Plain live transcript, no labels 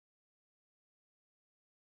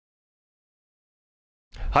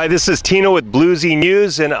Hi, this is Tino with Bluesy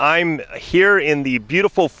News, and I'm here in the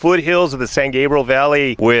beautiful foothills of the San Gabriel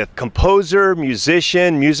Valley with composer,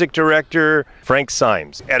 musician, music director Frank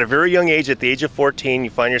Symes. At a very young age, at the age of 14, you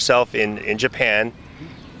find yourself in Japan,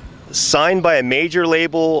 signed by a major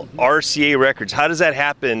label, RCA Records. How does that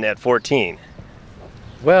happen at 14?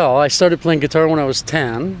 Well, I started playing guitar when I was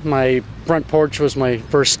 10. My front porch was my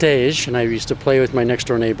first stage, and I used to play with my next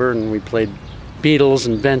door neighbor, and we played Beatles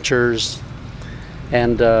and Ventures.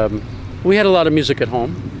 And we had a lot of music at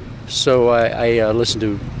home, so I listened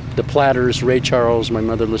to the Platters, Ray Charles. My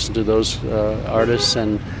mother listened to those artists,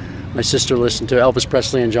 and my sister listened to Elvis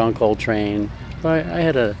Presley and John Coltrane. I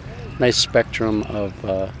had a nice spectrum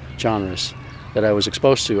of genres that I was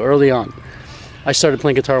exposed to early on. I started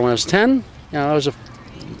playing guitar when I was 10. I was a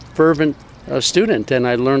fervent student, and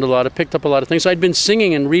I learned a lot, picked up a lot of things. I'd been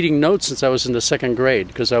singing and reading notes since I was in the second grade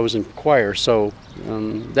because I was in choir, so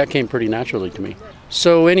that came pretty naturally to me.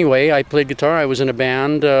 So anyway, I played guitar. I was in a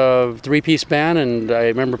band, three-piece band, and I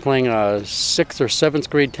remember playing a 6th or 7th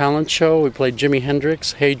grade talent show. We played Jimi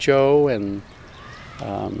Hendrix, Hey Joe, and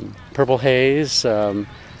Purple Haze. I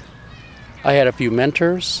had a few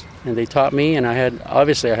mentors, and they taught me, and I had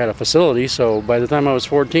a facility, so by the time I was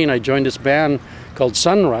 14, I joined this band called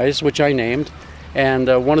Sunrise, which I named, and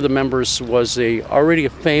one of the members was already a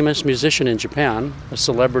famous musician in Japan, a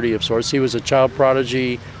celebrity of sorts. He was a child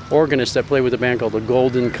prodigy organist that played with a band called the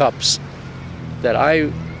Golden Cups that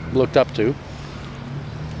I looked up to,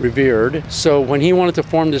 revered. So when he wanted to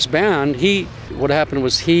form this band, what happened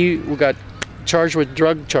was he got charged with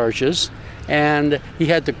drug charges, and he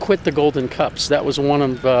had to quit the Golden Cups. That was one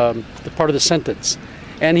of the part of the sentence,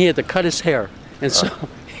 and he had to cut his hair, and so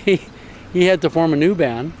he had to form a new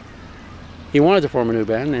band. He wanted to form a new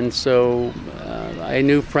band, and so I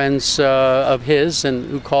knew friends of his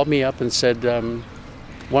and who called me up and said,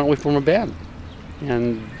 why don't we form a band?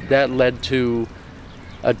 And that led to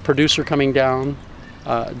a producer coming down.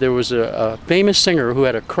 There was a famous singer who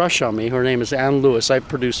had a crush on me. Her name is Ann Lewis. I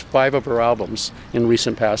produced 5 of her albums in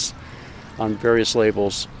recent past on various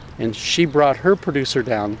labels, and she brought her producer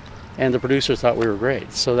down, and the producer thought we were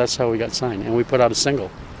great. So that's how we got signed, and we put out a single.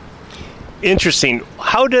 Interesting.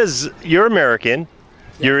 You're American,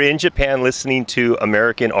 you're in Japan listening to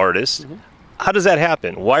American artists. Mm-hmm. How does that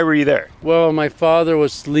happen? Why were you there? Well, my father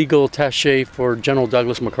was legal attaché for General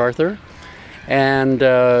Douglas MacArthur, and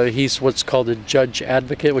he's what's called a judge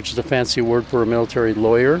advocate, which is a fancy word for a military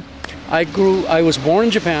lawyer. I was born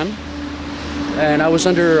in Japan, and I was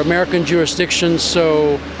under American jurisdiction,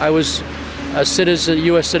 so I was a citizen,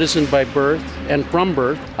 U.S. citizen by birth, and from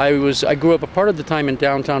birth. I grew up a part of the time in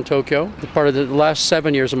downtown Tokyo. The part of the last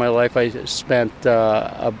 7 years of my life I spent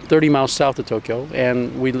 30 miles south of Tokyo,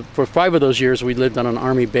 and for 5 of those years we lived on an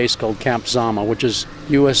army base called Camp Zama, which is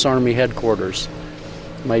U.S. Army headquarters.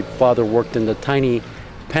 My father worked in the tiny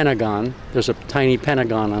Pentagon. There's a tiny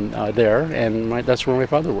Pentagon there, and that's where my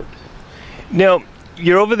father worked. Now,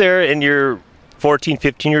 you're over there and you're 14,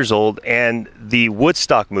 15 years old, and the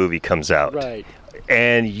Woodstock movie comes out. Right.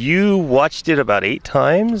 And you watched it about 8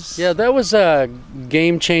 times? Yeah, that was a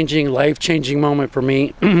game-changing, life-changing moment for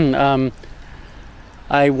me.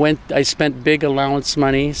 I spent big allowance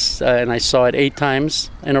money, and I saw it 8 times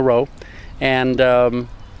in a row. And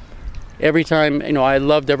every time, I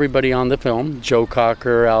loved everybody on the film, Joe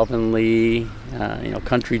Cocker, Alvin Lee,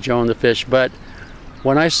 Country Joe and the Fish. But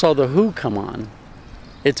when I saw The Who come on,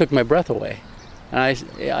 it took my breath away. And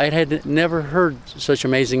I had never heard such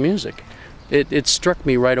amazing music. It struck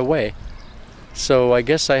me right away. So I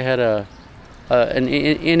guess I had an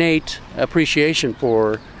innate appreciation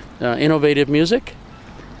for innovative music,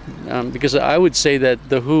 because I would say that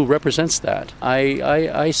The Who represents that.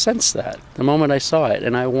 I sensed that the moment I saw it,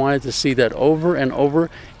 and I wanted to see that over and over.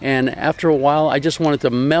 And after a while, I just wanted to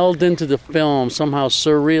meld into the film, somehow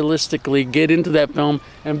surrealistically get into that film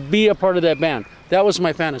and be a part of that band. That was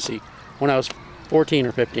my fantasy when I was 14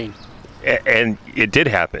 or 15. And it did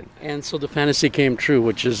happen. And so the fantasy came true,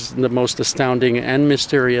 which is the most astounding and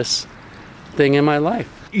mysterious thing in my life.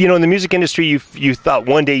 In the music industry, you thought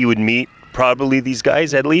one day you would meet probably these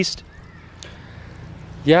guys at least?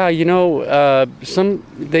 Yeah,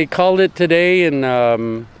 they called it today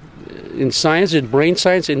in science, in brain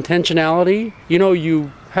science, intentionality.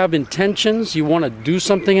 You have intentions, you want to do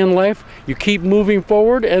something in life, you keep moving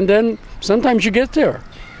forward, and then sometimes you get there.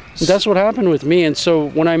 And that's what happened with me. And so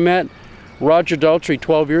when I met Roger Daltrey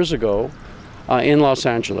 12 years ago in Los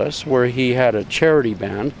Angeles, where he had a charity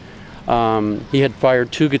band, he had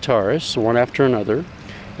fired 2 guitarists, one after another,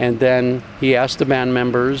 and then he asked the band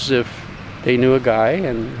members if they knew a guy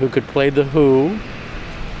who could play The Who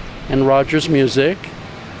and Roger's music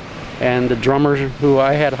And the drummer who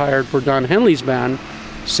I had hired for Don Henley's band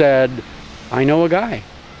said, I know a guy.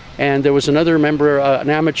 And there was another member, an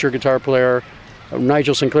amateur guitar player,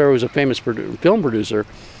 Nigel Sinclair, who was a famous film producer.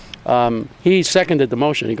 He seconded the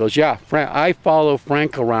motion. He goes, yeah, I follow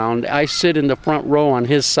Frank around. I sit in the front row on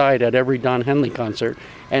his side at every Don Henley concert,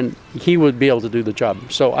 and he would be able to do the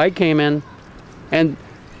job. So I came in, and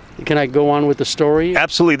can I go on with the story?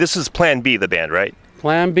 Absolutely. This is Plan B, the band, right?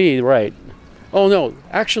 Plan B, right. Oh, no.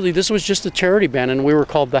 Actually, this was just a charity band, and we were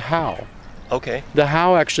called The How. Okay. The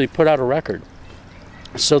How actually put out a record.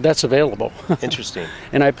 So that's available. Interesting.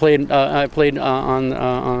 And I played on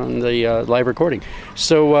the live recording.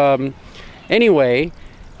 So anyway,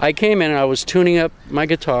 I came in and I was tuning up my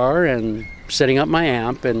guitar and setting up my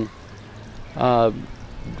amp, and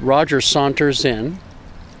Roger saunters in,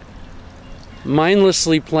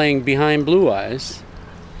 mindlessly playing Behind Blue Eyes.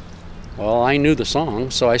 Well, I knew the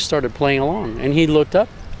song, so I started playing along. And he looked up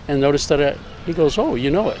and noticed that he goes, oh,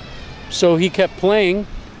 you know it. So he kept playing.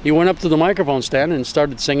 He went up to the microphone stand and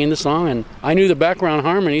started singing the song, and I knew the background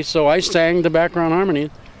harmony, so I sang the background harmony.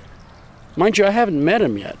 Mind you, I haven't met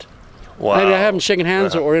him yet. Wow. I haven't shaken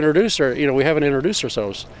hands or introduced her. You know, we haven't introduced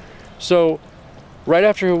ourselves. So right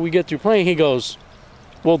after we get through playing, he goes,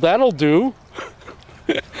 well, that'll do.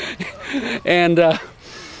 and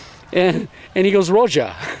he goes,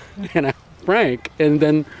 Roger, and Frank, and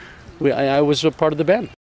then I was a part of the band.